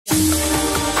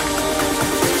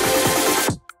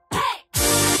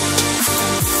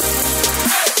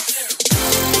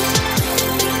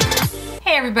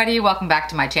everybody, welcome back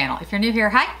to my channel. If you're new here,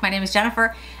 hi, my name is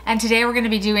Jennifer, and today we're going to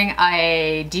be doing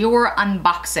a Dior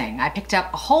unboxing. I picked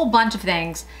up a whole bunch of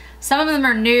things. Some of them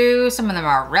are new, some of them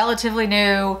are relatively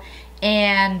new,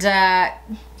 and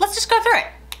let's just go through it.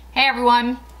 Hey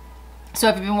everyone. So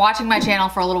if you've been watching my channel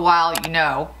for a little while, you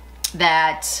know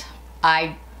that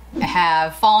I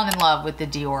have fallen in love with the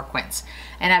Dior quints.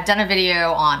 And I've done a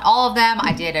video on all of them.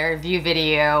 I did a review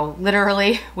video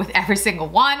literally with every single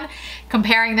one,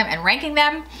 comparing them and ranking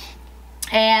them.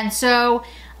 And so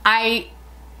I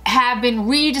have been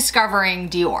rediscovering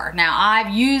Dior. Now I've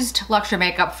used luxury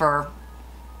makeup for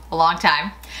a long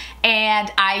time,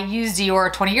 and I used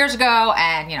Dior 20 years ago,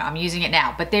 and you know, I'm using it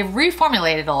now, but they've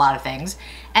reformulated a lot of things,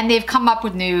 and they've come up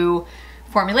with new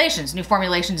formulations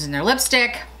in their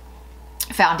lipstick,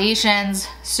 foundations.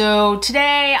 So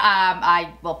today,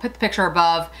 I will put the picture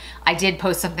above. I did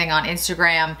post something on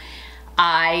Instagram.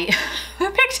 I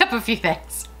picked up a few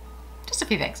things, just a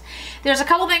few things. There's a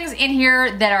couple things in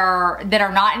here that are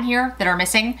not in here, that are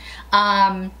missing.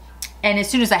 And as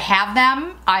soon as I have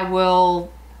them, I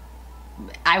will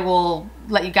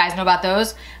let you guys know about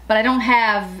those. But I don't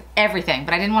have everything,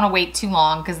 but I didn't want to wait too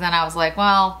long, because then I was like,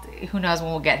 well, who knows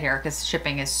when we'll get here, because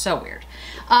shipping is so weird.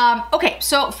 Okay,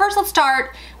 so first let's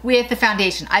start with the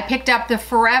foundation. I picked up the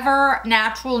Forever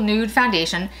Natural Nude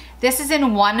Foundation. This is in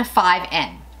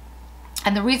 1.5N.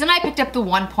 And the reason I picked up the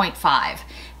 1.5,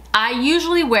 I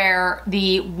usually wear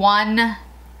the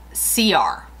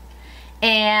 1CR.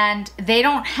 And they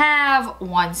don't have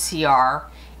 1CR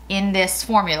in this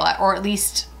formula, or at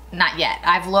least not yet.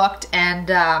 I've looked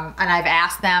and I've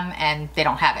asked them, and they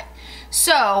don't have it.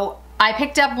 So I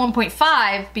picked up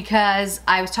 1.5 because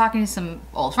I was talking to some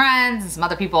old friends and some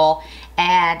other people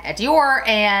at Dior,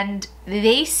 and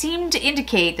they seemed to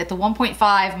indicate that the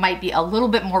 1.5 might be a little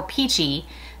bit more peachy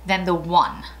than the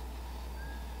 1.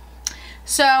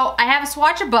 So I have a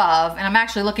swatch above, and I'm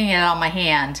actually looking at it on my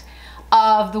hand,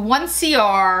 of the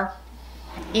 1CR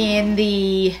in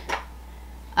the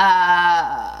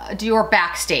Dior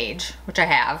Backstage, which I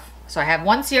have. So I have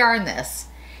 1CR in this.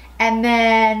 And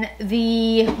then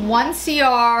the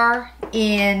 1CR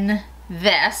in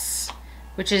this,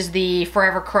 which is the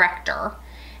Forever Corrector.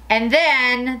 And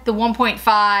then the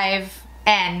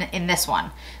 1.5N in this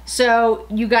one. So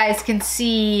you guys can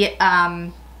see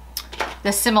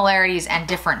the similarities and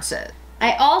differences.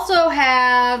 I also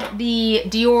have the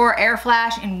Dior Air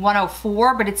Flash in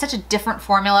 104, but it's such a different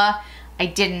formula, I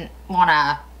didn't want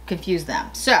to confuse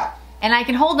them. So, and I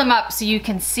can hold them up so you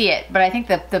can see it, but I think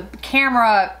that the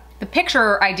camera, the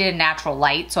picture I did in natural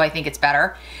light, so I think it's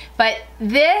better. But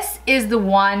this is the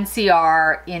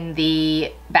 1CR in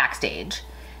the Backstage.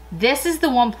 This is the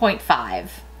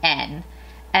 1.5N,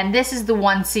 and this is the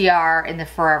 1CR in the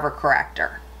Forever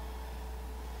Corrector.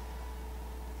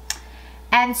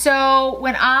 And so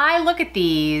when I look at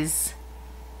these,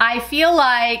 I feel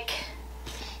like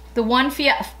the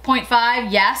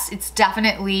 1.5, yes, it's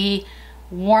definitely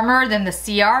warmer than the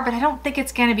CR, but I don't think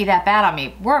it's gonna be that bad on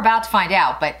me. We're about to find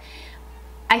out, but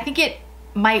I think it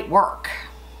might work.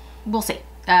 We'll see.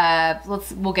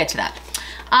 We'll get to that.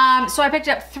 So I picked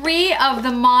up 3 of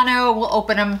the mono, we'll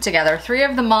open them together, 3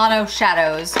 of the mono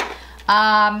shadows.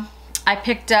 I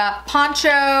picked up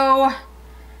Poncho,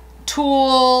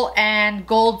 Tulle, and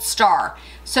Gold Star.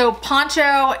 So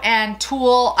Poncho and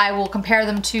Tulle, I will compare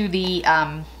them to the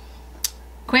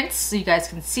quints so you guys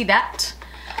can see that.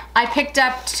 I picked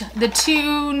up the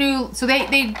 2 new, so they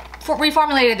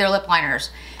reformulated their lip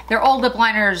liners. Their old lip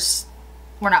liners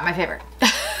were not my favorite.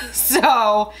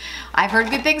 So I've heard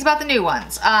good things about the new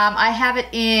ones. I have it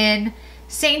in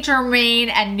Saint Germain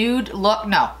and Nude Look.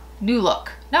 No, Nude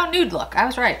Look. No, Nude Look. I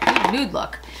was right. Nude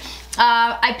Look.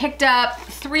 I picked up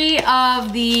 3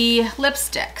 of the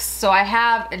lipsticks. So I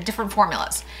have different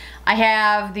formulas. I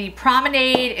have the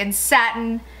Promenade in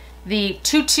Satin, the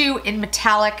Tutu in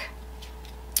Metallic,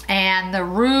 and the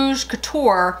Rouge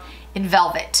Couture in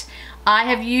Velvet. I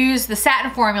have used the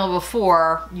satin formula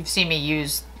before. You've seen me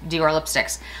use Dior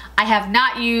lipsticks. I have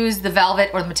not used the Velvet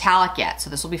or the Metallic yet, so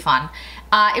this will be fun.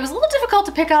 It was a little difficult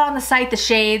to pick out on the site the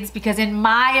shades, because in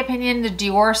my opinion, the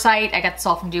Dior site, I got this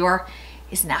all from Dior,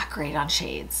 is not great on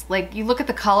shades. Like, you look at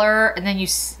the color, and then you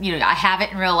know, I have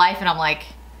it in real life, and I'm like,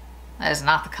 that is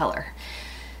not the color.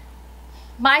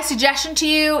 My suggestion to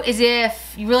you is,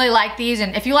 if you really like these,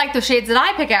 and if you like the shades that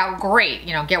I pick out, great,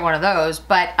 you know, get one of those.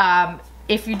 But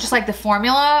if you just like the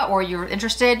formula, or you're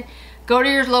interested, go to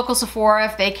your local Sephora.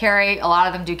 If they carry, a lot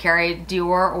of them do carry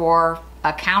Dior, or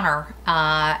a counter,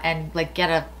 and like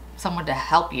get someone to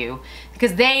help you,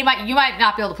 because you might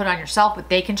not be able to put it on yourself, but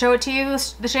they can show it to you,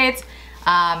 the shades,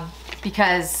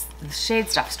 because the shade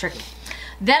stuff is tricky.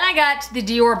 Then I got the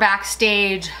Dior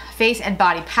Backstage Face and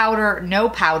Body Powder, no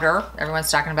powder, everyone's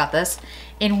talking about this,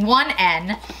 in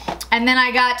 1N. And then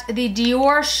I got the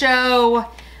Dior Show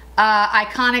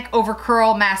Iconic Over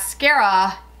Curl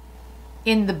Mascara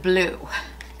in the blue,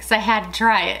 because I had to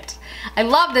try it. I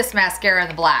love this mascara in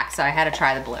the black, so I had to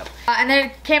try the blue. And then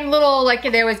it came little, like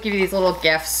they always give you these little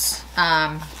gifts.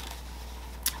 And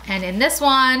in this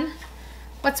one,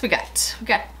 what's we got? We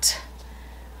got,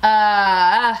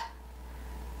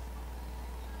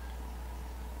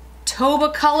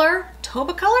 Toba Color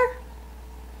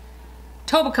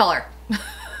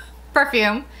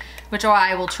perfume, which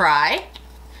I will try.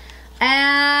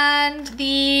 And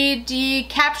the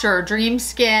Decapture Dream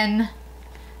Skin.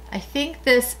 I think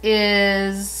this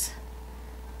is,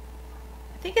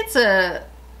 I think it's a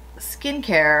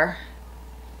skincare.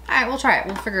 All right, we'll try it.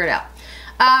 We'll figure it out.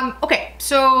 Okay,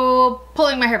 so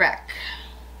pulling my hair back.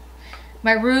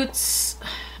 My roots,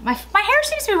 my hair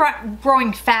seems to be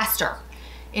growing faster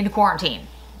in quarantine.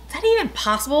 Is that even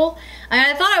possible? I mean,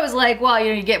 I thought I was like, well,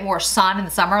 you know, you get more sun in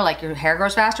the summer, like your hair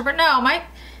grows faster, but no, my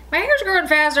hair's growing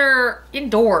faster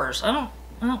indoors. I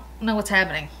don't know what's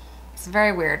happening. It's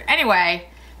very weird. Anyway,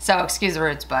 so excuse the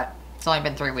roots, but it's only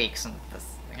been 3 weeks and this,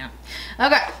 you know.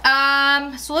 Okay,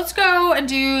 so let's go and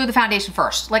do the foundation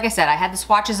first. Like I said, I had the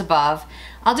swatches above.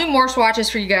 I'll do more swatches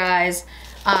for you guys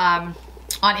on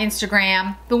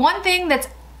Instagram. The one thing that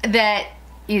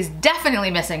is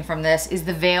definitely missing from this is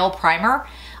the Veil Primer.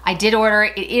 I did order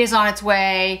it. It is on its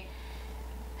way.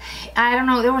 I don't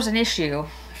know, there was an issue.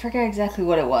 I forget exactly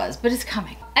what it was, but it's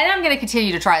coming. And I'm gonna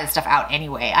continue to try this stuff out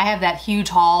anyway. I have that huge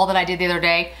haul that I did the other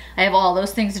day. I have all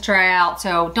those things to try out,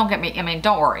 so don't get me, I mean,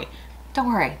 don't worry. Don't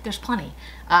worry, there's plenty.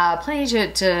 Plenty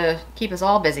to keep us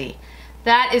all busy.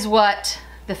 That is what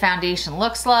the foundation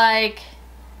looks like.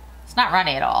 It's not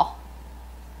runny at all.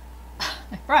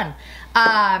 Run.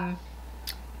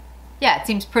 Yeah, it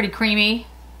seems pretty creamy.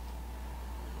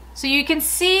 So you can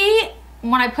see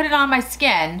when I put it on my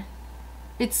skin,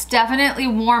 it's definitely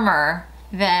warmer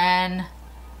than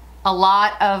a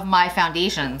lot of my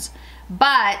foundations.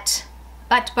 But,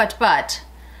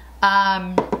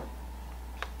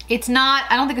 it's not,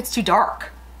 I don't think it's too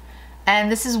dark.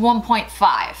 And this is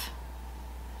 1.5.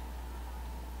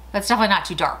 That's definitely not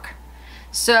too dark.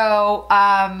 So,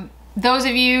 those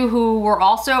of you who were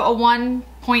also a 1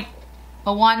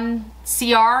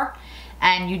 CR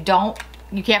and you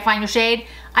can't find your shade,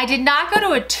 I did not go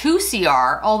to a 2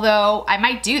 CR, although I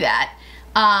might do that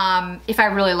if I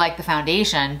really like the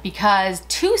foundation, because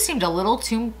 2 seemed a little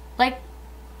too, like,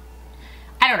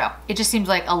 I don't know, it just seems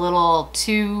like a little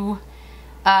too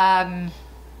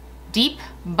deep,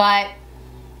 but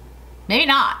maybe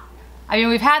not. I mean,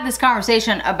 we've had this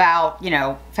conversation about, you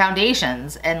know,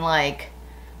 foundations and like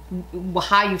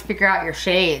how you figure out your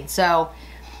shade. So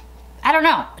I don't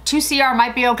know, 2 CR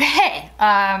might be okay.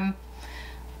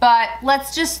 But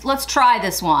let's try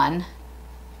this one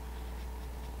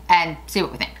and see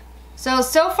what we think. So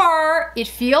far it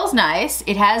feels nice.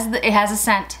 It has a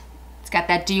scent. It's got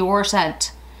that Dior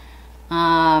scent.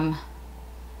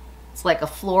 It's like a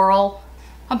floral.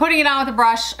 I'm putting it on with a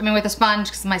brush, I mean with a sponge,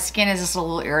 because my skin is just a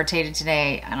little irritated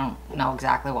today. I don't know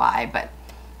exactly why, but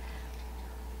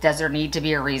does there need to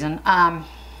be a reason?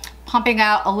 Pumping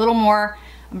out a little more.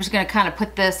 I'm just gonna kind of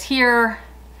put this here,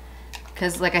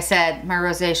 because like I said, my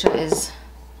rosacea is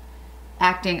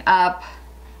acting up.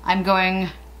 I'm going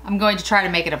to try to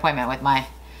make an appointment with my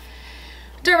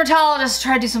dermatologist,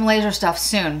 try to do some laser stuff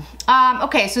soon.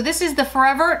 Okay, so this is the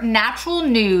Forever Natural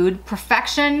Nude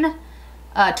Perfection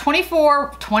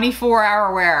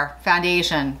 24-hour wear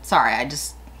foundation. Sorry, I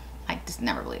just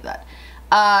never believe that.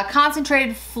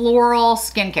 Concentrated floral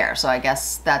skincare. So I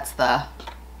guess that's the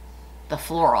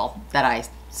floral that I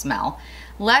smell.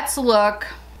 Let's look.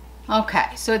 Okay,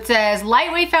 so it says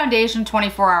lightweight foundation,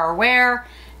 24-hour wear,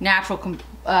 natural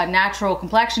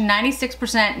complexion,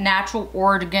 96% natural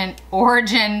origin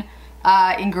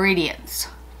ingredients.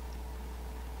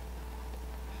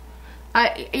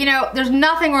 You know, there's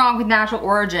nothing wrong with natural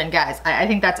origin, guys. I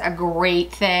think that's a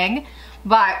great thing,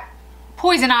 but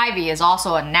poison ivy is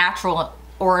also a natural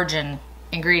origin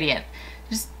ingredient.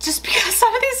 Just because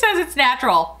somebody says it's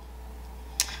natural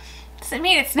doesn't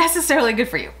mean it's necessarily good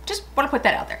for you. Just want to put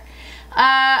that out there.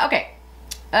 Okay.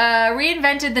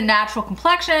 Reinvented the natural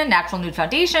complexion, natural nude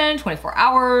foundation, 24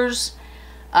 hours.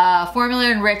 Formula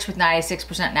enriched with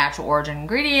 96% natural origin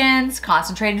ingredients.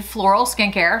 Concentrated floral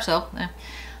skincare, so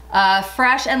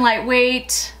fresh and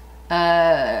lightweight.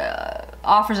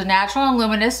 Offers a natural and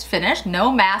luminous finish,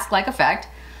 no mask-like effect,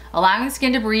 allowing the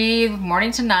skin to breathe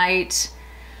morning to night.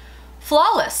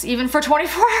 Flawless, even for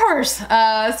 24 hours.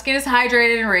 Skin is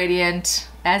hydrated and radiant.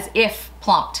 as if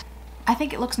plumped. I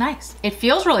think it looks nice. It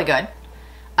feels really good.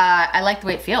 I like the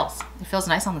way it feels. It feels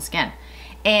nice on the skin.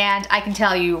 And I can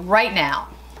tell you right now,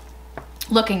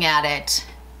 looking at it,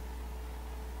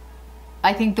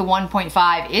 I think the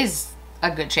 1.5 is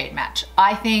a good shade match.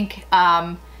 I think,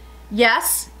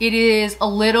 yes, it is a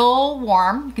little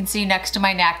warm. You can see next to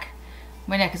my neck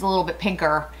is a little bit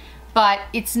pinker, but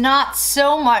it's not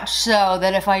so much so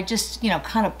that if I just, you know,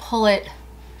 kind of pull it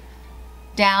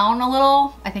down a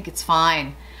little, I think it's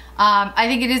fine. I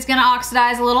think it is gonna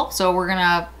oxidize a little, so we're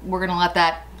gonna let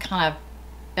that kind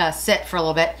of sit for a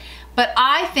little bit. But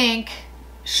I think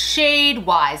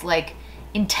shade-wise, like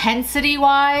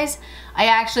intensity-wise, I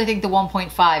actually think the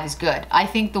 1.5 is good. I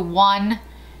think the one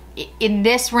in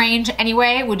this range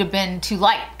anyway would have been too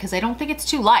light, because I don't think it's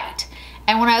too light.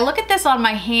 And when I look at this on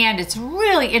my hand, it's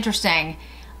really interesting.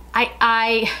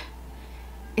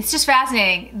 It's just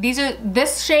fascinating.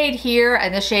 This shade here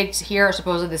and this shade here are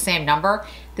supposedly the same number.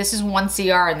 This is 1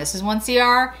 CR and this is 1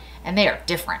 CR, and they are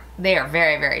different. They are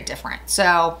very, very different.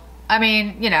 So, I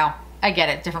mean, you know, I get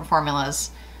it, different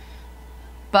formulas.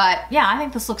 But yeah, I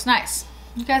think this looks nice.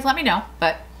 You guys let me know,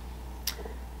 but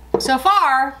so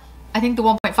far, I think the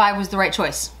 1.5 was the right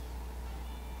choice.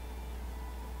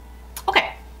 Okay.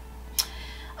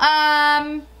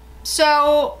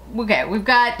 So, okay, we've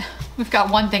got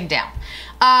one thing down.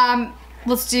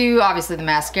 Let's do obviously the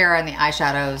mascara and the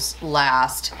eyeshadows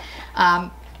last.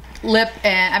 Lip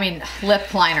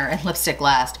liner and lipstick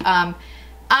last.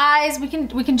 Eyes, we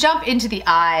can jump into the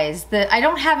eyes. I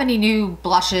don't have any new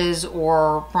blushes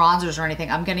or bronzers or anything.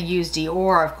 I'm gonna use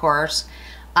Dior, of course.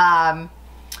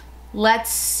 Let's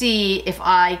see if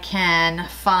I can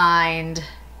find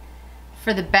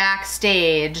for the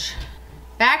backstage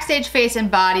face and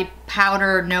body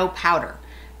powder, no powder.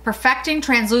 Perfecting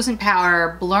translucent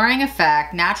powder, blurring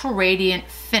effect, natural radiant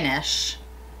finish,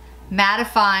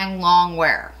 mattifying long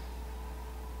wear.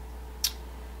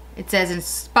 It says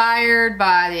inspired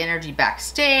by the energy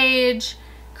backstage,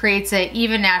 creates a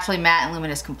even naturally matte and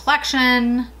luminous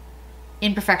complexion,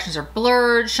 imperfections are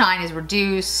blurred, shine is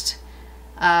reduced,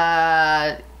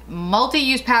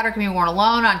 multi-use powder can be worn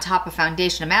alone on top of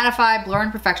foundation to mattify, blur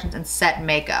imperfections, and set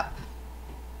makeup.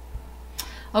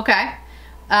 Okay.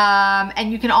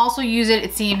 And you can also use it,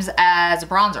 it seems, as a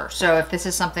bronzer. So if this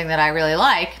is something that I really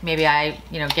like, maybe I,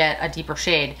 you know, get a deeper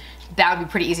shade. That would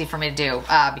be pretty easy for me to do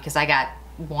because I got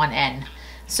 1N.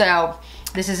 So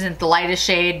this isn't the lightest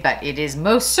shade, but it is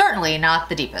most certainly not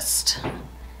the deepest.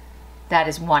 That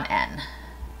is 1N.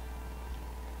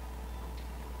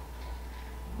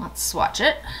 Let's swatch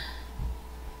it.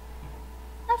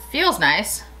 That feels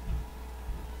nice.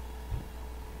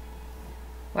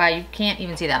 Wow, you can't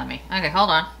even see that on me. Okay, hold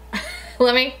on.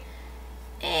 Let me.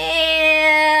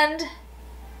 And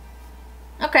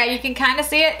okay, you can kind of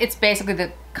see it. It's basically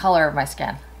the color of my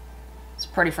skin. It's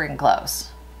pretty freaking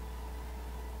close.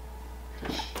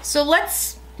 So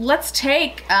let's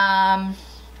take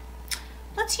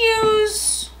let's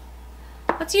use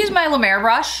my La Mer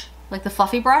brush, like the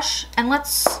fluffy brush, and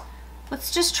let's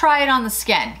just try it on the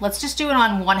skin. Let's just do it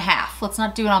on 1/2. Let's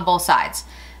not do it on both sides.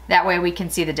 That way we can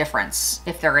see the difference,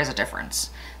 if there is a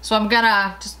difference. So I'm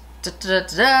gonna just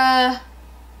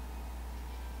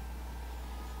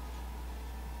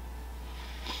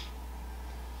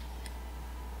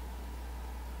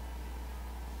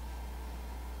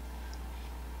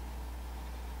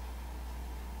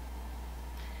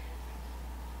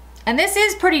and this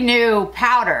is pretty new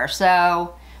powder,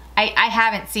 so I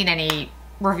haven't seen any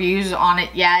reviews on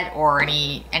it yet or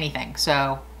anything,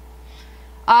 so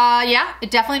yeah, it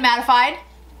definitely mattified.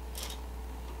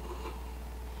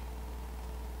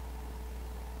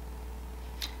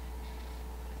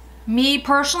 Me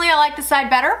personally, I like this side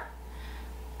better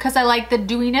because I like the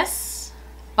dewiness,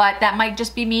 but that might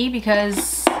just be me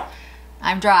because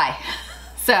I'm dry.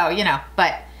 So, you know,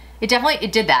 but it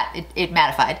did that. It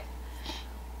mattified.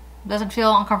 Doesn't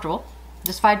feel uncomfortable.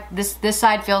 This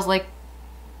side feels like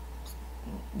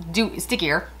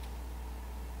stickier.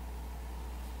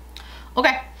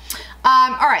 Okay.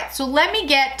 All right, so let me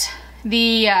get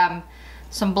the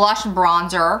some blush and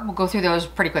bronzer. We'll go through those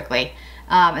pretty quickly,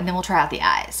 and then we'll try out the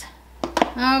eyes.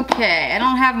 Okay, I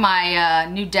don't have my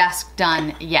new desk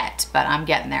done yet, but I'm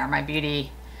getting there, my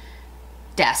beauty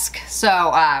desk. So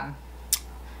I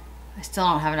still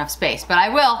don't have enough space, but I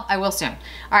will soon.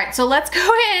 All right, so let's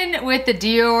go in with the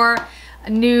Dior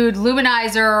Nude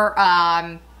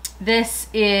Luminizer. This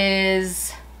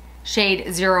is shade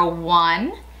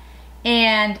 01.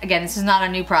 And again, this is not a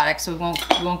new product, so we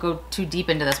won't go too deep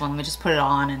into this one. Let me just put it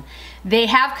on. And they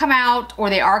have come out,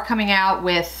 or they are coming out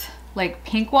with like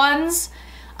pink ones.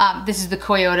 This is the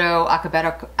Kyoto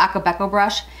Akabeko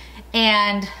brush.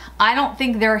 And I don't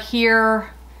think they're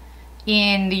here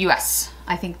in the US.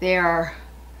 I think they are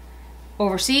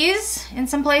overseas in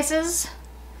some places,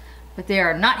 but they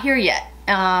are not here yet.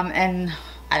 And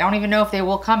I don't even know if they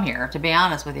will come here, to be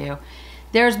honest with you.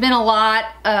 There's been a lot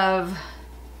of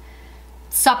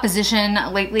supposition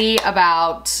lately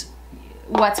about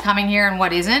what's coming here and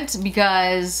what isn't,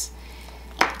 because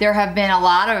there have been a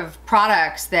lot of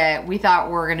products that we thought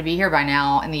were going to be here by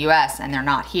now in the US, and they're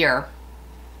not here.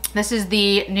 This is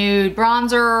the nude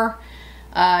bronzer,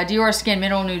 Dior Skin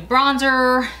Mineral Nude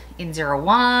Bronzer in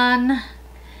 01.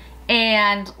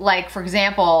 And like, for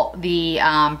example, the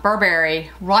Burberry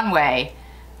Runway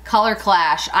Color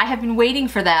Clash. I have been waiting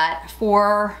for that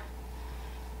for,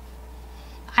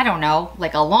 I don't know,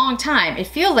 like a long time. It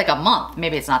feels like a month.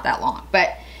 Maybe it's not that long.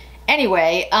 But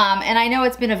anyway, and I know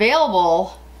it's been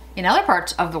available in other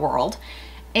parts of the world.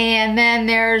 And then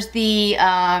there's the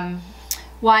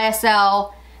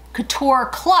YSL Couture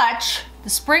Clutch, the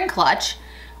spring clutch,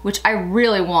 which I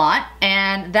really want.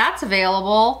 And that's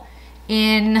available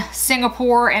in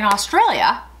Singapore and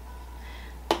Australia.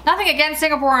 Nothing against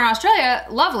Singapore and Australia,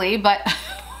 lovely, but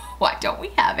why don't we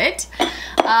have it?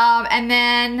 And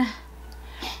then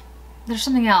there's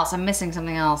something else. I'm missing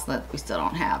something else that we still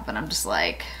don't have, but I'm just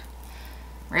like,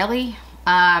 really?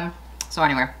 So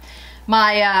anyway,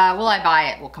 my Will I Buy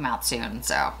It will come out soon,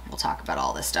 so we'll talk about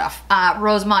all this stuff.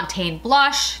 Rose Montaigne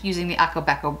blush, using the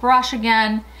Akabeko brush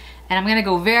again, and I'm gonna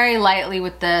go very lightly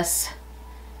with this.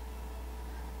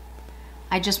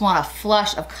 I just want a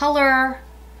flush of color.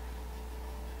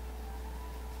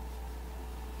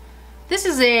 This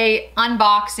is a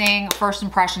unboxing first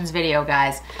impressions video,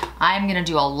 guys. I'm gonna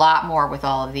do a lot more with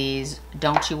all of these,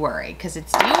 don't you worry, because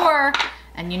it's Dior,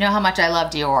 and you know how much I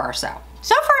love Dior, so.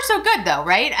 So far so good though,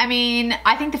 right? I mean,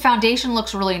 I think the foundation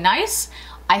looks really nice.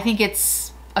 I think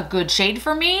it's a good shade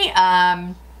for me.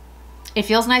 It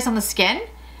feels nice on the skin.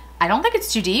 I don't think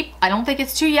it's too deep. I don't think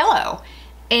it's too yellow.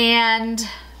 And this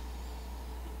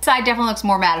side definitely looks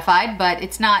more mattified, but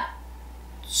it's not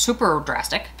super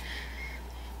drastic.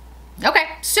 Okay,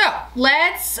 so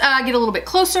let's get a little bit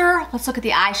closer. Let's look at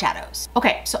the eyeshadows.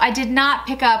 Okay, so I did not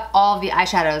pick up all of the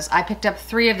eyeshadows. I picked up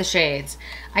 3 of the shades.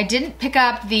 I didn't pick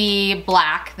up the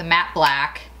black, the matte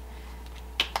black.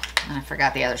 And I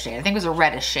forgot the other shade. I think it was a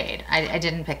reddish shade. I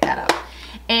didn't pick that up.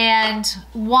 And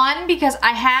one, because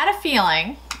I had a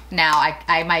feeling, now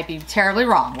I might be terribly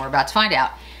wrong, we're about to find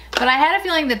out, but I had a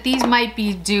feeling that these might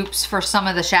be dupes for some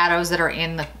of the shadows that are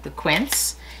in the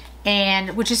quints,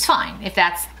 and which is fine. If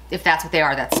that's what they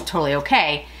are, that's totally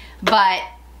okay. But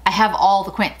I have all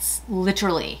the quints,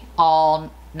 literally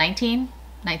all 19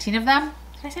 of them.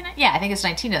 Did I say that? Yeah, I think it's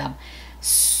 19 of them.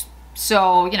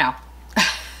 So, you know,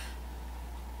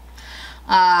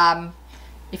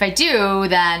 if I do,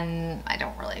 then I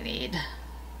don't really need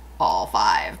all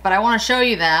 5. But I want to show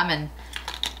you them and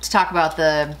to talk about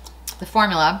the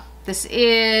formula. This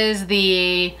is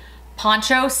the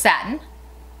Poncho Satin.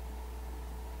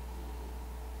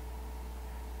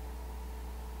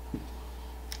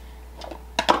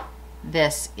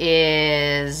 This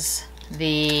is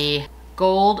the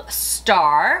Gold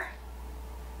Star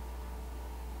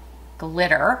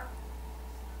Glitter.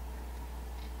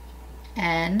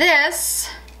 And this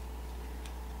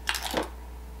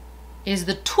is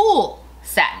the Tulle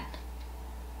Satin.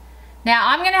 Now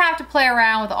I'm gonna have to play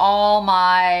around with all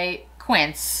my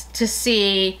quints to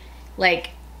see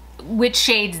like which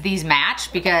shades these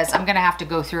match, because I'm gonna have to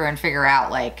go through and figure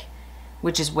out like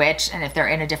which is which, and if they're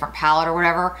in a different palette or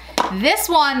whatever. This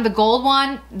one, the gold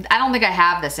one, I don't think I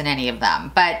have this in any of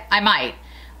them, but I might,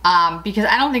 because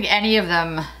I don't think any of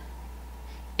them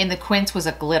in the quints was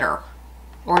a glitter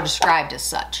or described as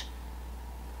such.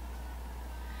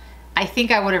 I think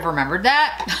I would have remembered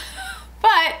that,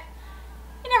 but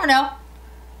you never know.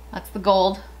 That's the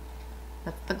gold,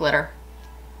 that's the glitter.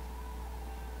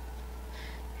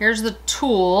 Here's the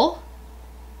Tulle.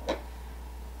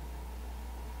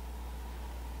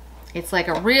 It's like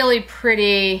a really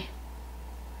pretty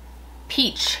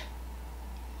peach.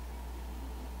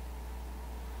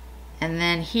 And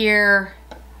then here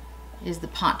is the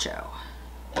Poncho.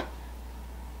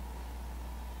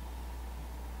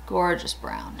 Gorgeous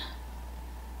brown.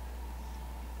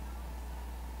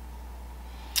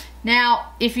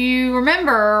 Now, if you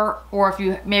remember, or if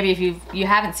you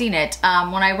haven't seen it,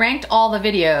 when I ranked all the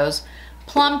videos,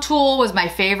 Plum Tulle was my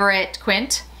favorite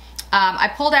quint.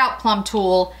 I pulled out Plum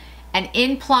Tulle, and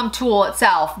in Plum Tulle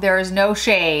itself, there is no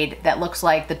shade that looks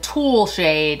like the Tulle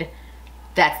shade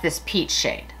that's this peach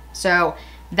shade. So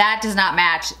that does not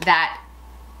match that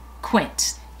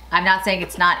quint. I'm not saying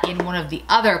it's not in one of the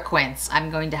other quints. I'm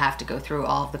going to have to go through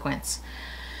all of the quints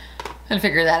and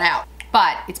figure that out.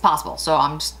 But it's possible, so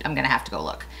I'm gonna have to go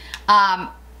look.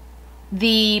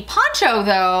 The Poncho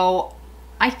though,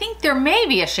 I think there may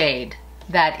be a shade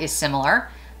that is similar.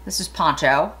 This is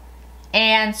Poncho.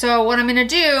 And so what I'm gonna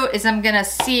do is I'm gonna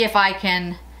see if I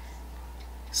can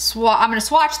I'm gonna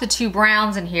swatch the two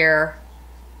browns in here.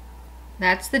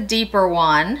 That's the deeper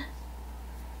one.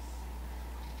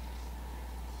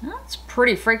 That's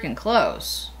pretty freaking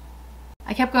close.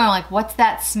 I kept going like, what's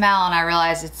that smell? And I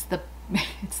realized it's the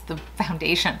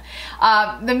foundation.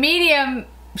 The medium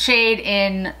shade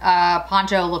in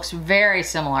Poncho looks very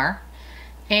similar.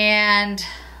 And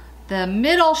the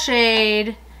middle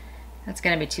shade, that's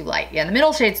gonna be too light. Yeah, the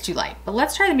middle shade's too light, but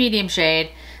let's try the medium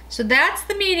shade. So that's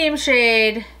the medium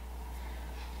shade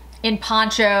in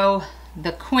Poncho,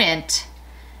 the quint.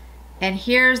 And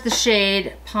here's the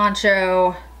shade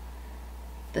Poncho,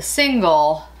 the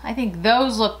single. I think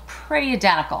those look pretty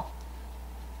identical,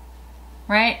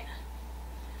 right?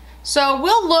 So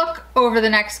we'll look over the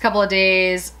next couple of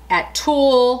days at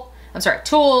Tulle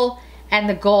and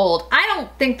the gold. I don't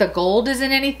think the gold is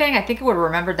in anything. I think I would have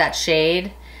remembered that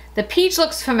shade. The peach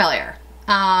looks familiar.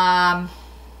 But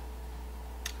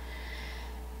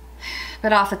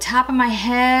off the top of my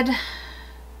head,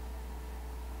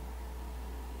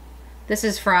 this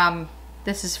is from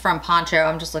Poncho.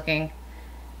 I'm just looking.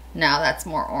 No, that's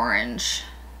more orange.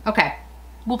 Okay,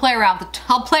 we'll play around with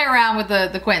I'll play around with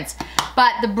the quints.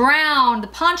 But the brown, the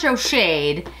Poncho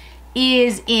shade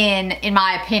is in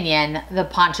my opinion, the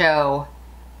Poncho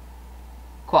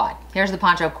quad. Here's the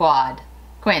Poncho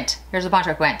quint. Here's the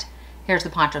Poncho quint. Here's the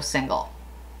Poncho single.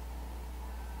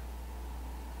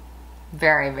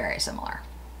 Very, very similar.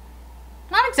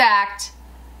 Not exact,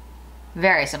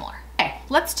 very similar. Okay,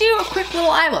 let's do a quick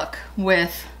little eye look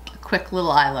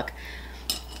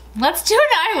Let's do an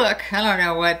eye look. I don't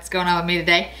know what's going on with me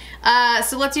today.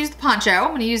 So let's use the Poncho.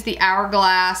 I'm gonna use the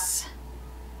Hourglass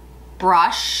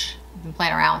brush. I've been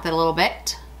playing around with it a little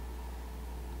bit.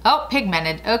 Oh,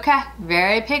 pigmented, okay,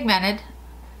 very pigmented.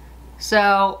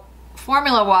 So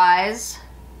formula-wise,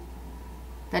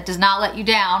 that does not let you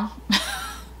down.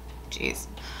 Jeez,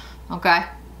 okay.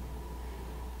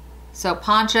 So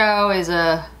Poncho is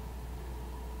a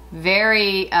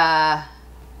very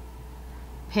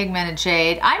pigmented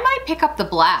shade. I might pick up the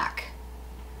black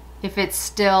if it's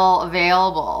still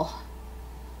available.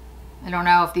 I don't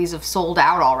know if these have sold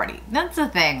out already. That's the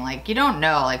thing, like you don't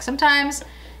know. Like sometimes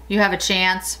you have a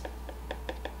chance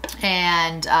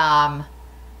and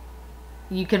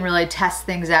you can really test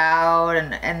things out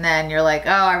and then you're like, oh,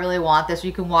 I really want this.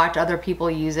 You can watch other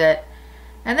people use it.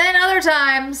 And then other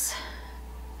times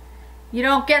you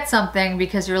don't get something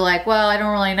because you're like, well, I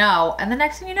don't really know. And the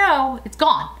next thing you know, it's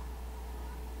gone.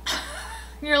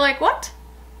 You're like, what?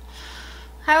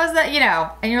 How is that, you know?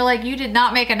 And you're like, you did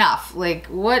not make enough. Like,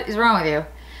 what is wrong with you?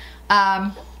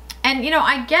 And you know,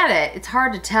 I get it. It's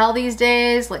hard to tell these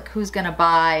days, like who's gonna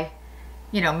buy,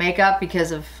 you know, makeup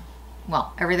because of,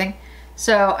 well, everything.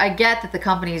 So I get that the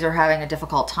companies are having a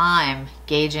difficult time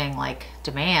gauging like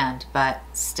demand, but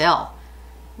still,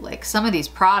 like some of these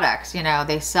products, you know,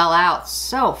 they sell out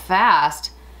so fast.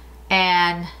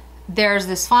 And there's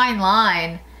this fine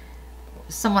line.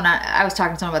 I was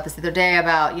talking to someone about this the other day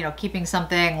about, you know, keeping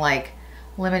something like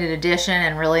limited edition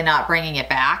and really not bringing it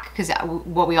back, because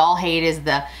what we all hate is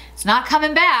it's not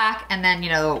coming back, and then, you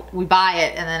know, we buy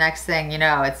it and the next thing you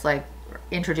know, it's like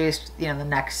introduced, you know, the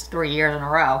next 3 years in a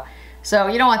row. So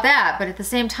you don't want that, but at the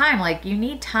same time, like you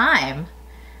need time.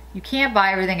 You can't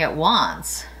buy everything at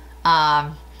once.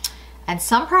 And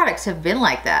some products have been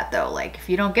like that though. Like if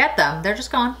you don't get them, they're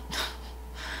just gone.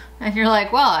 And you're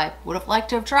like, well, I would have liked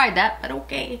to have tried that, but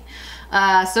okay.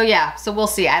 So yeah, so we'll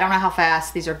see. I don't know how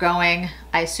fast these are going.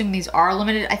 I assume these are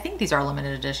limited. I think these are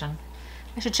limited edition.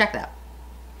 I should check that.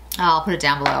 I'll put it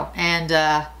down below. And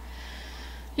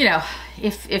you know,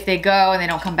 if they go and they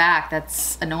don't come back,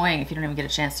 that's annoying if you don't even get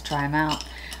a chance to try them out.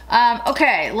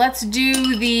 Okay, let's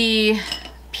do the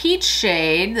peach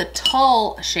shade, the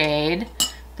Tulle shade. I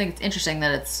think it's interesting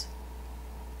that it's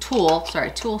Tulle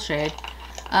shade.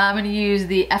 I'm gonna use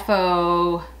the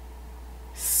FO6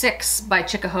 by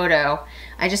Chikuhodo.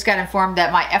 I just got informed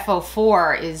that my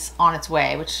FO4 is on its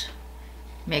way, which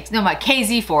makes, no, my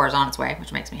KZ4 is on its way,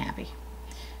 which makes me happy.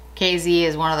 KZ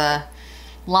is one of the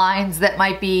lines that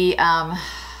might be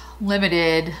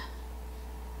limited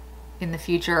in the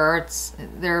future.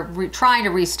 They're trying to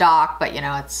restock, but you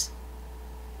know, it's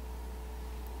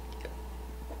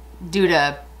due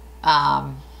to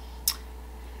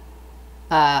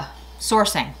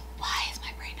sourcing. Why is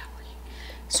my brain not working?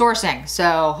 Sourcing.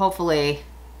 So hopefully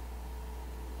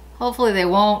hopefully they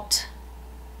won't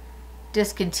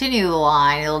discontinue the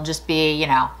line. It'll just be, you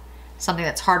know, something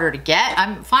that's harder to get.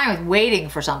 I'm fine with waiting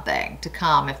for something to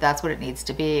come if that's what it needs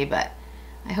to be, but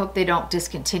I hope they don't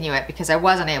discontinue it because I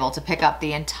wasn't able to pick up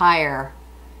the entire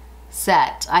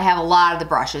set. I have a lot of the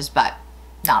brushes, but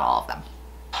not all of them.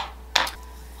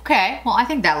 Okay, well, I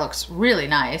think that looks really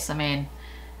nice. I mean,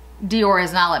 Dior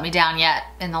has not let me down yet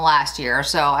in the last year,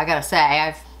 so I gotta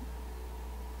say,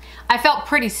 I felt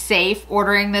pretty safe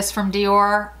ordering this from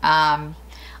Dior.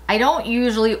 I don't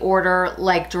usually order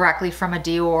like directly from a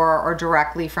Dior or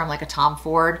directly from like a Tom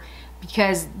Ford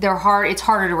because it's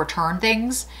harder to return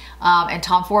things, and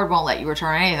Tom Ford won't let you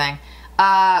return anything.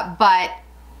 But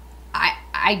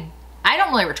I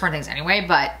don't really return things anyway,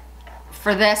 but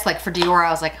for this, like for Dior,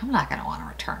 I was like, I'm not gonna wanna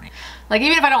return it. Like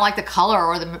even if I don't like the color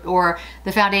or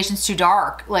the foundation's too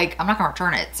dark, like I'm not gonna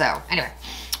return it. So anyway,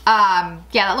 yeah,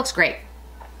 that looks great.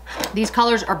 These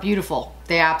colors are beautiful.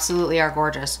 They absolutely are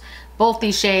gorgeous. Both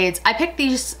these shades. I picked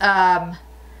these, as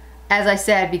I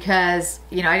said, because,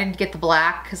 you know, I didn't get the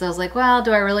black because I was like, well,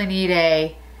 do I really need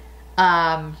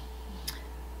another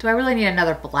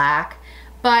black?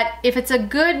 But if it's a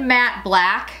good matte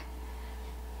black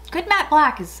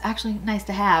is actually nice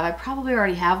to have. I probably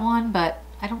already have one, but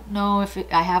I don't know if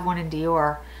I have one in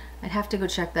Dior. I'd have to go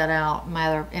check that out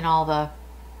in all the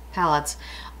palettes.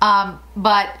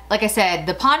 But like I said,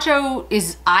 the poncho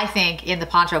is, I think, in the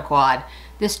poncho quad.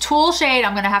 This tulle shade,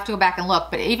 I'm gonna have to go back and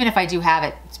look, but even if I do have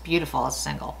it, it's beautiful as a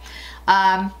single.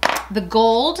 The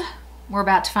gold, we're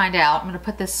about to find out. I'm gonna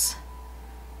put this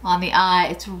on the eye.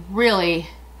 It's really,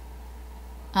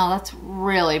 oh, that's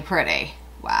really pretty.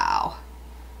 Wow.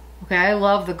 Okay, I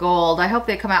love the gold. I hope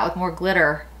they come out with more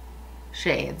glitter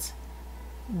shades.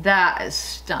 That is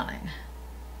stunning.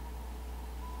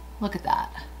 Look at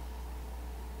that.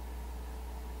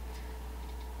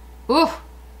 Ooh,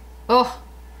 oh,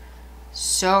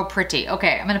 so pretty.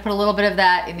 Okay, I'm gonna put a little bit of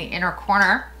that in the inner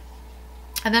corner.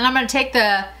 And then I'm gonna take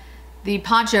the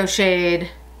poncho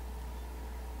shade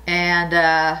and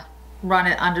run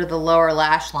it under the lower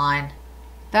lash line.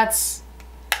 These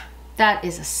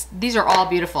are all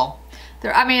beautiful.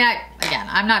 Again,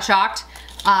 I'm not shocked.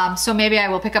 So maybe I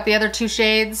will pick up the other two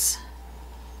shades.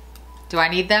 Do I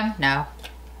need them? No.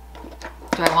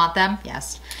 Do I want them?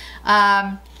 Yes.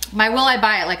 My Will I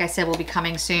Buy It, like I said, will be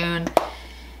coming soon.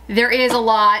 There is a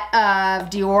lot of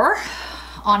Dior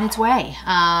on its way.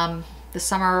 The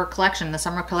summer collection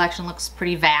looks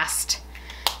pretty vast.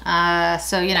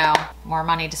 So, you know, more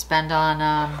money to spend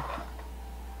on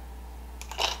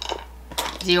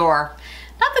Dior.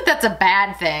 Not that that's a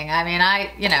bad thing. I mean,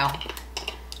 you know,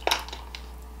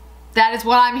 that is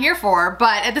what I'm here for.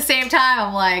 But at the same time,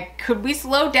 I'm like, could we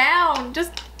slow down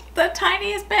just the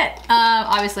tiniest bit?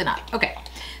 Obviously not. Okay.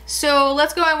 So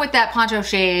let's go in with that poncho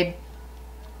shade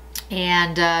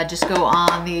and just go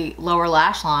on the lower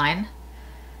lash line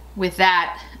with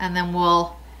that, and then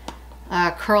we'll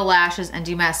curl lashes and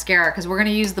do mascara because we're gonna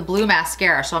use the blue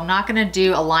mascara. So I'm not gonna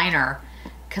do a liner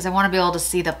because I wanna be able to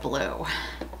see the blue.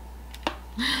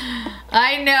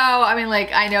 I know, I mean,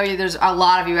 like, I know there's a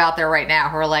lot of you out there right now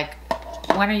who are like,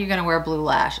 when are you gonna wear blue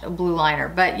liner?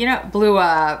 But you know, blue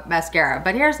mascara.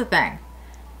 But here's the thing.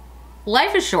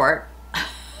 Life is short.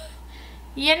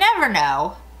 You never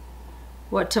know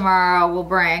what tomorrow will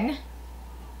bring.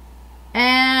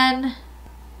 And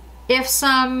if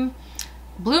some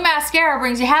blue mascara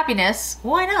brings you happiness,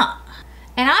 why not?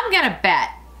 And I'm gonna bet,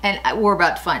 and we're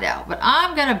about to find out, but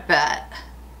I'm gonna bet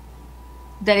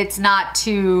that it's not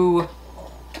too,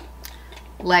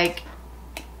 like,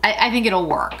 I think it'll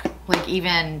work, like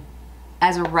even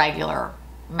as a regular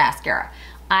mascara.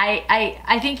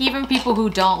 I think even people who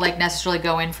don't like necessarily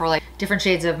go in for like different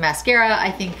shades of mascara,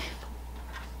 I think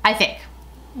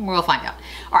we'll find out.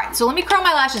 All right, so let me curl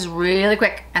my lashes really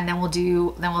quick and then we'll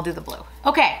do the blue.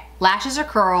 Okay, lashes are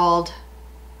curled,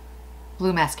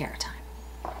 blue mascara time.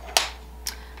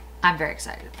 I'm very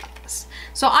excited about this.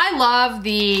 So I love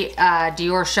the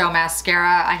Dior Show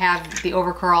mascara. I have the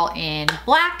overcurl in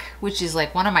black, which is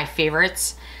like one of my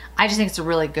favorites. I just think it's a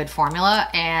really good formula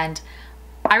and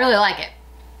I really like it.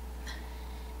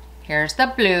 Here's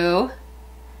the blue.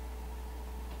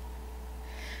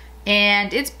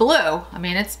 And it's blue. I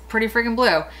mean, it's pretty freaking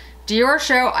blue. Dior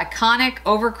Show Iconic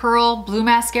Overcurl Blue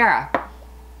Mascara.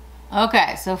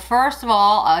 Okay, so first of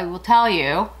all, I will tell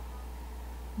you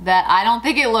that I don't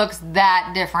think it looks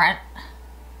that different,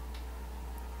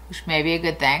 which may be a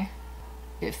good thing.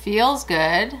 It feels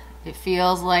good. It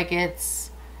feels like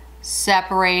it's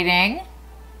separating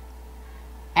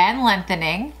and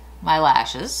lengthening my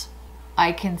lashes.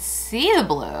 I can see the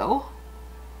blue,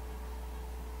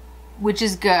 which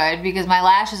is good because my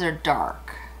lashes are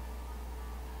dark.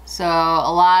 So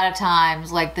a lot of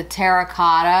times, like the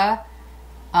terracotta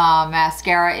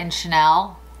mascara in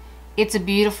Chanel, it's a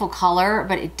beautiful color,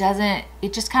 but it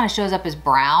just kind of shows up as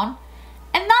brown.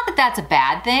 And not that that's a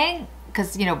bad thing,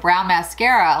 because, you know, brown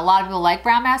mascara, a lot of people like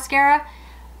brown mascara,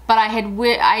 but I had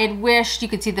wished you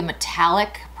could see the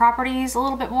metallic properties a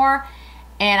little bit more.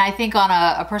 And I think on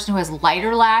a person who has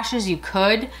lighter lashes, you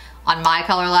could. On my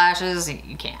color lashes,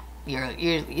 you can't.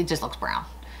 It just looks brown.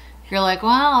 You're like,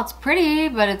 well, it's pretty,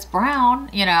 but it's brown,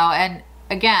 you know. And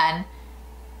again,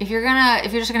 if you're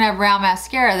just gonna have brown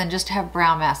mascara, then just have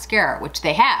brown mascara, which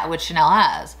they have, which Chanel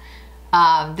has.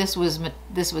 This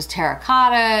was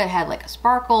terracotta. It had like a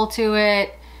sparkle to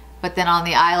it, but then on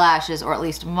the eyelashes, or at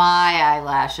least my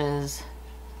eyelashes,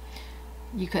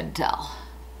 you couldn't tell.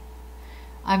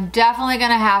 I'm definitely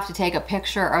gonna have to take a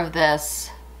picture of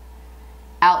this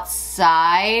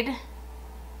outside,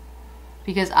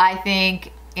 because I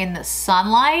think in the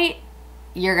sunlight,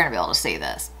 you're gonna be able to see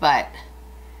this, but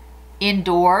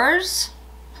indoors,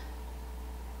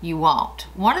 you won't.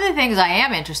 One of the things I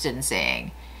am interested in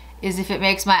seeing is if it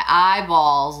makes my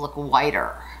eyeballs look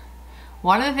whiter.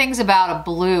 One of the things about a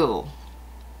blue,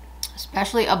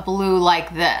 especially a blue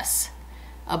like this,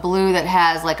 a blue that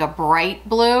has like a bright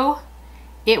blue,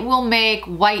 it will make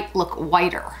white look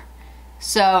whiter.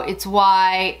 So it's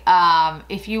why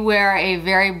if you wear a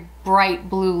very bright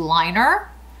blue liner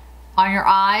on your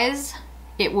eyes,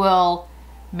 it will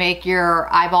make your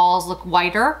eyeballs look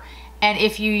whiter. And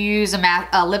if you use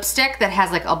a lipstick that has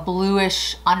like a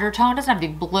bluish undertone, doesn't have to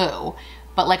be blue,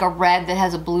 but like a red that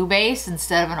has a blue base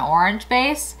instead of an orange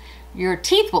base, your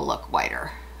teeth will look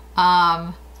whiter.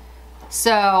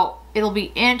 So it'll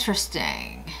be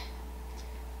interesting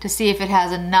to see if it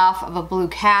has enough of a blue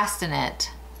cast in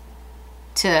it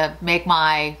to make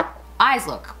my eyes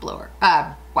look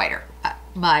whiter.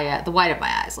 The white of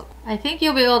my eyes look. I think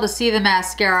you'll be able to see the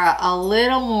mascara a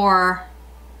little more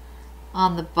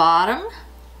on the bottom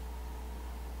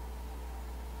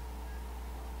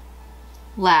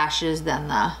lashes than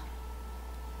the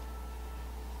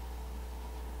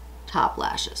top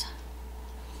lashes.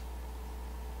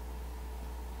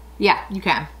 Yeah, you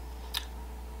can.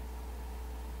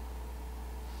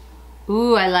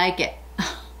 Ooh, I like it.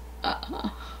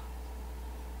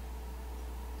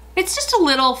 It's just a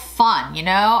little fun, you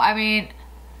know? I mean,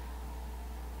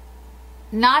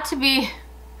 not to be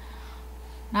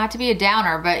a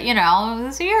downer, but you know,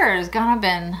 this year has kind of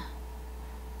been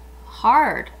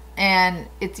hard. And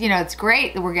it's, you know, it's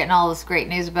great that we're getting all this great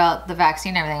news about the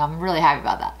vaccine and everything. I'm really happy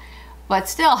about that. But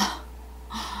still,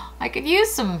 I could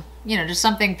use some, you know, just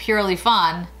something purely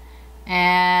fun.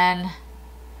 And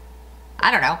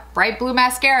I don't know, bright blue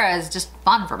mascara is just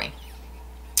fun for me.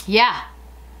 Yeah.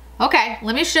 Okay,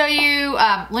 let me show you,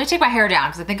 let me take my hair down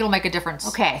because I think it'll make a difference.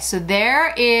 Okay, so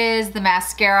there is the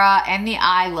mascara and the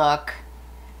eye look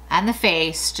and the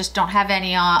face. Just don't have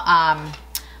any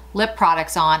lip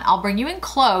products on. I'll bring you in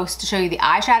close to show you the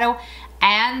eyeshadow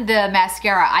and the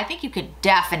mascara. I think you could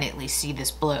definitely see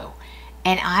this blue,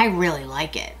 and I really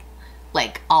like it,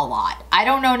 like a lot. I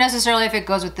don't know necessarily if it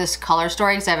goes with this color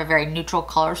story because I have a very neutral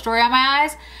color story on my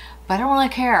eyes, but I don't really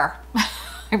care.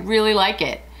 I really like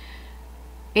it.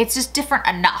 It's just different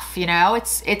enough, you know?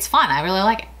 It's fun. I really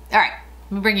like it. All right,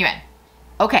 let me bring you in.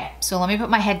 Okay, so let me put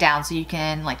my head down so you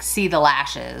can like see the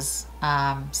lashes.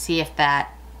 See if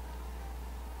that...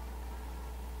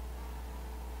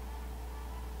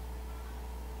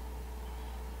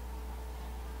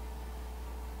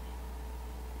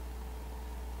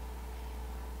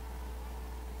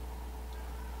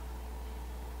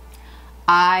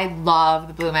 I love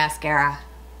the blue mascara.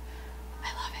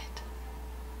 I love it.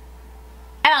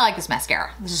 And I like this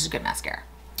mascara. This is a good mascara.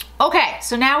 Okay,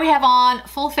 so now we have on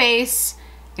full face,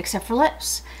 except for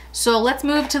lips. So let's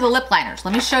move to the lip liners.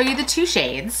 Let me show you the two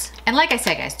shades. And like I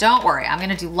said, guys, don't worry. I'm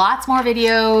gonna do lots more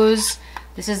videos.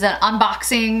 This is an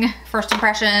unboxing, first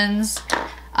impressions.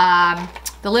 The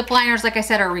lip liners, like I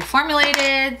said, are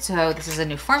reformulated. So this is a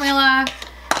new formula.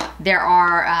 There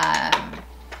are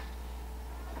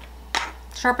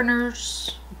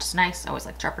sharpeners, which is nice. I always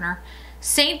like sharpener.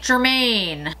 Saint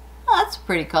Germain. Oh, that's a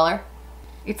pretty color.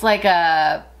 It's like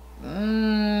a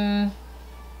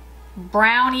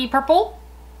browny purple.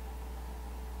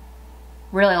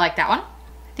 Really like that one.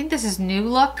 I think this is New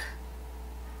Look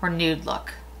or Nude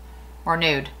Look or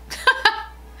Nude.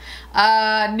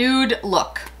 Nude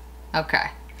Look.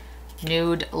 Okay.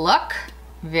 Nude Look.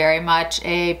 Very much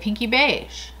a pinky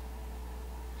beige.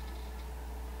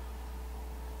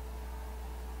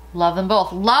 Love them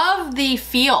both. Love the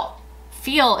feel.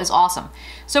 Feel is awesome.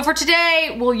 So for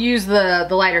today, we'll use the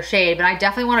lighter shade, but I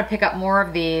definitely want to pick up more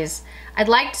of these. I'd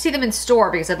like to see them in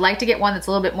store because I'd like to get one that's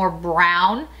a little bit more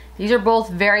brown. These are both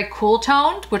very cool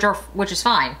toned, which is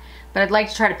fine. But I'd like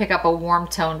to try to pick up a warm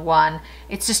toned one.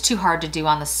 It's just too hard to do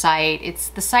on the site.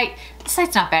 The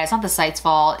site's not bad. It's not the site's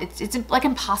fault. It's like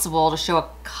impossible to show a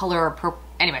color.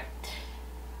 Anyway,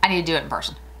 I need to do it in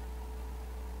person.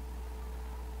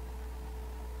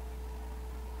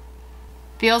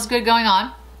 Feels good going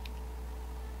on.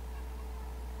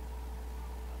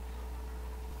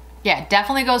 Yeah,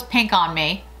 definitely goes pink on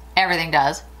me. Everything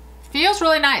does. Feels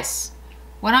really nice.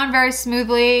 Went on very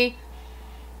smoothly,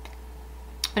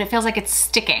 but it feels like it's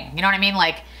sticking. You know what I mean?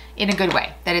 Like in a good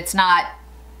way. That it's not,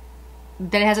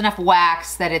 that it has enough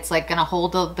wax that it's like gonna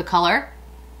hold the color.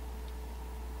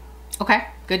 Okay,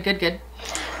 good, good, good.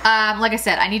 Like I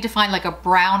said, I need to find like a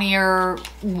brownier,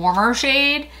 warmer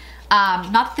shade.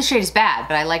 Not that the shade is bad,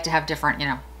 but I like to have different, you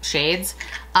know, shades.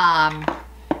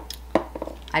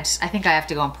 I think I have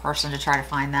to go in person to try to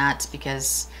find that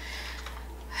because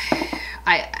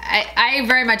I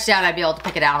very much doubt I'd be able to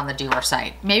pick it out on the Dior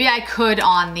site. Maybe I could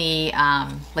on the,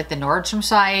 like the Nordstrom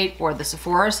site or the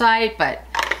Sephora site, but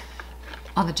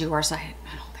on the Dior site,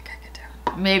 I don't think I could do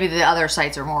it. Maybe the other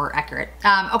sites are more accurate.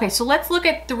 Okay, so let's look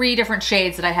at 3 different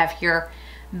shades that I have here.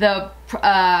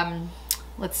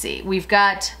 Let's see, we've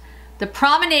got the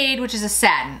Promenade, which is a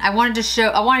satin. I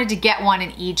wanted to get one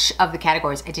in each of the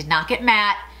categories. I did not get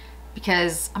matte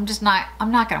because I'm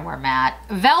not gonna wear matte.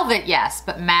 Velvet, yes,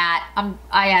 but matte,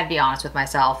 I had to be honest with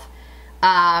myself.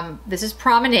 This is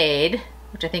Promenade,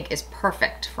 which I think is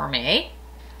perfect for me.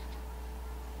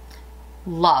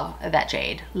 Love that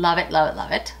shade. Love it, love it,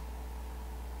 love it.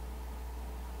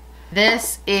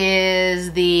 This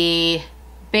is the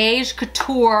Beige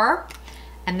Couture,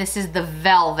 and this is the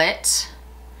Velvet.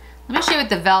 Let me show you what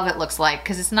the Velvet looks like,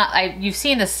 because it's not, you've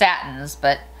seen the satins,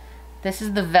 but this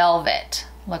is the Velvet.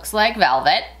 Looks like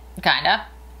velvet, kinda,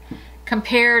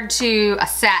 compared to a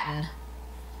satin,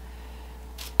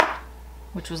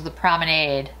 which was the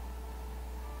Promenade.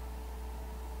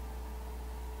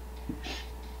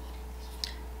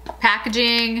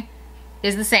 Packaging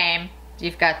is the same.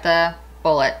 You've got the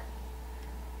bullet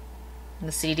and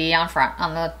the CD on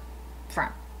the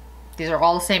front. These are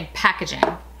all the same packaging.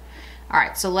 All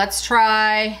right, so let's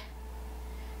try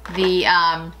the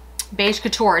Beige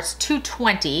Couture. It's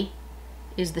 220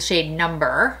 is the shade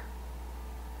number.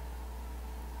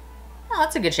 Oh,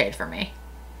 that's a good shade for me.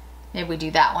 Maybe we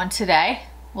do that one today.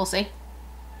 We'll see.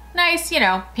 Nice, you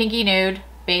know, pinky nude,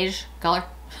 beige color,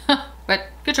 but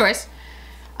good choice.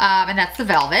 And that's the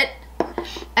Velvet.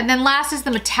 And then last is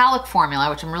the metallic formula,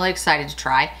 which I'm really excited to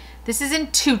try. This is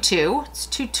in 22, it's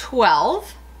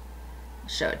 212. I'll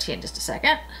show it to you in just a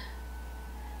second.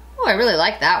 Oh, I really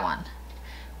like that one.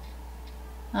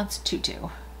 That's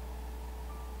 22.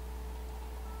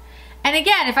 And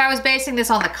again, if I was basing this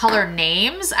on the color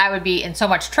names, I would be in so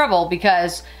much trouble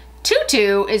because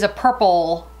 22 is a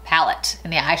purple palette in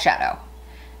the eyeshadow.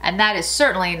 And that is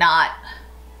certainly not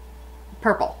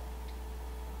purple.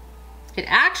 It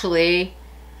actually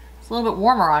is a little bit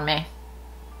warmer on me.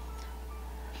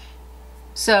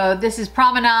 So this is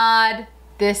Promenade,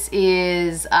 this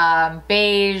is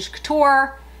Beige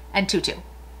Couture, and 22.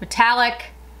 Metallic,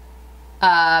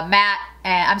 matte,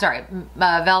 and I'm sorry,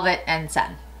 velvet and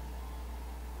satin.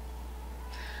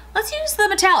 Let's use the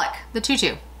metallic, the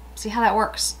 22. See how that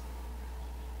works.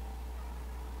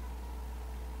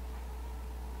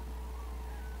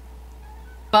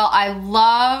 Well, I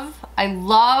love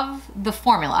the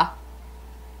formula.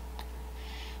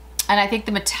 And I think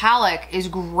the metallic is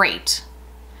great.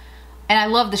 And I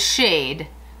love the shade.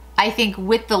 I think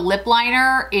with the lip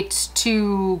liner, it's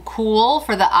too cool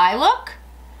for the eye look.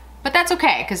 But that's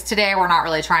okay, because today we're not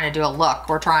really trying to do a look.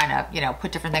 We're trying to, you know,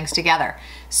 put different things together.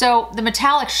 So the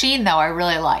metallic sheen, though, I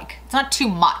really like. It's not too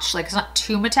much. Like, it's not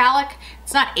too metallic.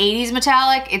 It's not 80s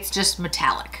metallic. It's just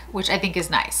metallic, which I think is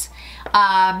nice.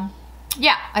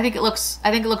 Yeah, I think it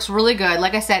looks really good.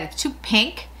 Like I said, it's too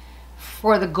pink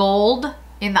for the gold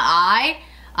in the eye.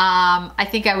 I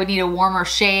think I would need a warmer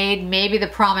shade. Maybe the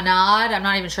Promenade. I'm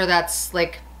not even sure that's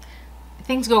like,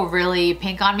 things go really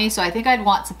pink on me. So I think I'd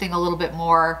want something a little bit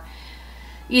more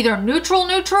either neutral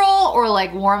or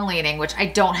like warm leaning, which I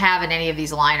don't have in any of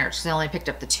these liners because I only picked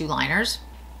up the 2 liners.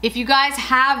 If you guys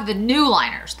have the new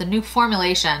liners, the new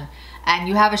formulation, and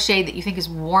you have a shade that you think is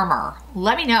warmer,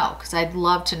 let me know because I'd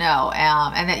love to know,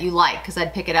 and that you like, because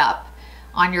I'd pick it up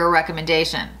on your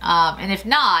recommendation. And if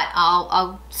not,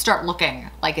 I'll start looking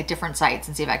like at different sites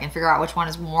and see if I can figure out which one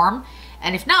is warm.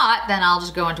 And if not, then I'll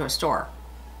just go into a store.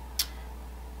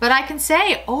 But I can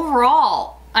say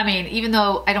overall, I mean, even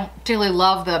though I don't particularly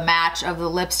love the match of the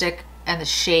lipstick and the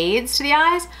shades to the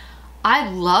eyes, I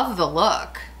love the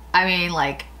look. I mean,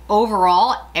 like,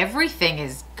 overall, everything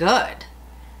is good.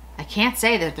 I can't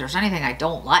say that there's anything I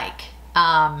don't like.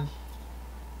 I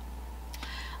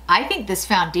think this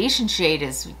foundation shade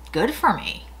is good for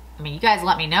me. I mean, you guys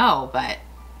let me know, but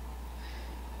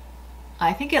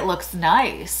I think it looks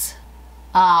nice.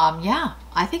 Yeah,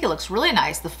 I think it looks really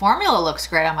nice. The formula looks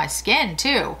great on my skin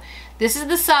too. This is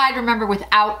the side, remember,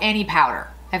 without any powder.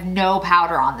 I have no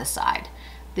powder on this side.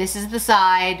 This is the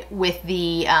side with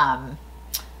the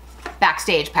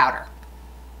backstage powder.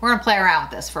 We're gonna play around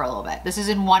with this for a little bit. This is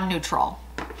in 1 neutral.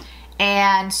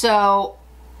 And so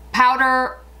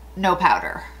powder, no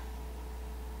powder.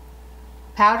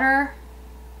 Powder,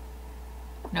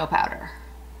 no powder.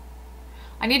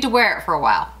 I need to wear it for a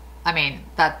while. I mean,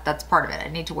 that's part of it. I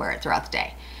need to wear it throughout the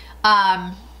day.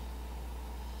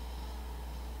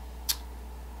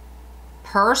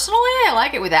 Personally, I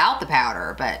like it without the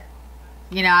powder, but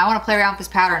you know, I want to play around with this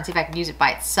powder and see if I can use it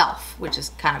by itself, which is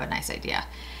kind of a nice idea.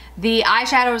 The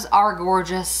eyeshadows are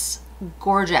gorgeous,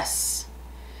 gorgeous.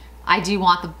 I do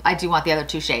want the other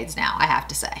 2 shades now, I have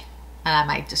to say, and I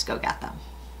might just go get them.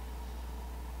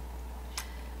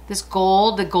 This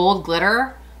gold, the gold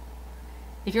glitter.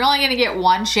 If you're only gonna get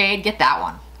 1 shade, get that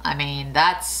one. I mean,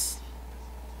 that's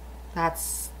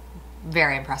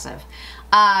very impressive.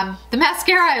 The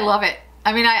mascara, I love it.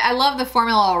 I mean, I love the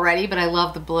formula already, but I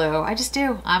love the blue. I just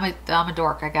do. I'm a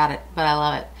dork. I got it, but I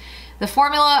love it. The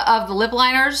formula of the lip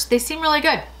liners, they seem really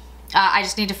good. I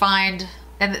just need to find,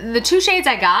 and the 2 shades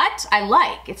I got, I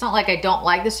like. It's not like I don't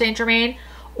like the Saint Germain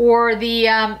or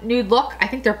the Nude Look. I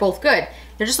think they're both good.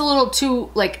 They're just a little too,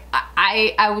 like,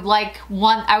 I would like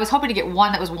one. I was hoping to get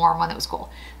one that was warm, one that was cool.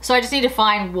 So I just need to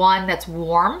find one that's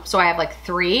warm. So I have like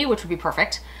 3, which would be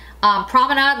perfect.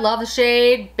 Promenade, love the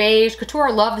shade. Beige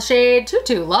Couture, love the shade.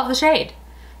 Tutu, love the shade.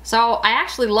 So I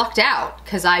actually lucked out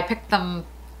because I picked them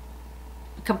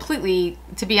completely,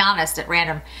 to be honest, at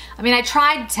random. I mean, I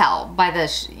tried to tell by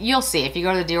the, you'll see if you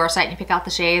go to the Dior site and you pick out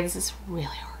the shades, it's really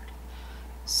hard.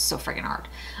 So freaking hard.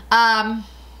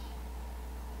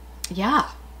 Yeah.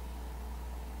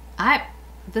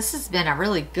 This has been a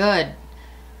really good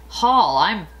haul.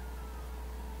 I'm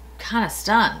kind of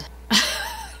stunned. I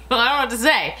don't know what to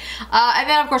say. And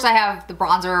then of course I have the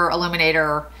bronzer,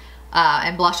 illuminator,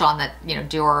 and blush on that, you know,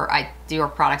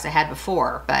 Dior products I had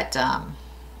before. But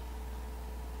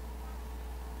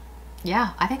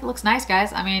yeah, I think it looks nice,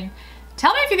 guys. I mean,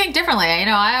 tell me if you think differently. You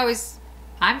know,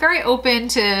 I'm very open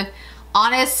to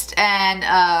honest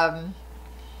and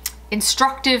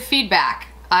instructive feedback.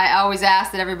 I always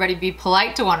ask that everybody be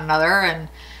polite to one another and,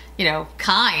 you know,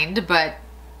 kind, but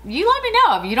you let me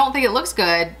know if you don't think it looks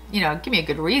good. You know, give me a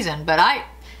good reason, but I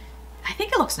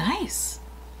think it looks nice.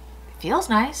 It feels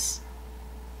nice.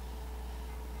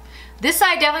 This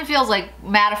side definitely feels like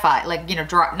mattified, like, you know,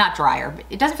 dry, not drier, but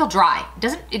it doesn't feel dry.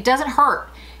 It doesn't hurt.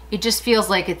 It just feels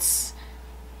like it's,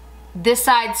 this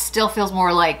side still feels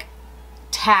more like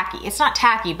tacky. It's not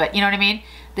tacky, but you know what I mean?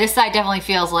 This side definitely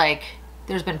feels like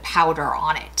there's been powder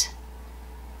on it.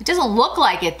 It doesn't look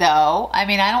like it though. I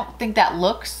mean, I don't think that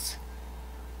looks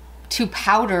too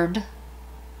powdered.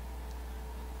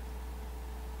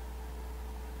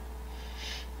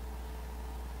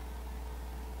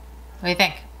 What do you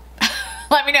think?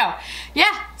 Let me know.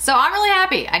 Yeah, so I'm really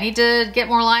happy. I need to get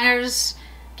more liners,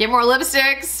 get more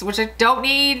lipsticks, which I don't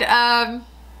need, but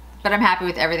I'm happy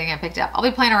with everything I picked up. I'll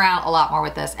be playing around a lot more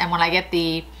with this, and when I get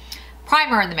the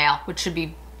primer in the mail, which should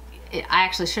be, I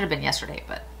actually should have been yesterday,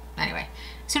 but anyway,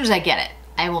 as soon as I get it,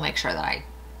 I will make sure that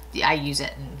I use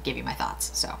it and give you my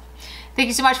thoughts. So thank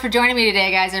you so much for joining me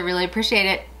today, guys. I really appreciate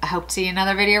it. I hope to see you in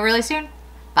another video really soon.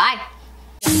 Bye.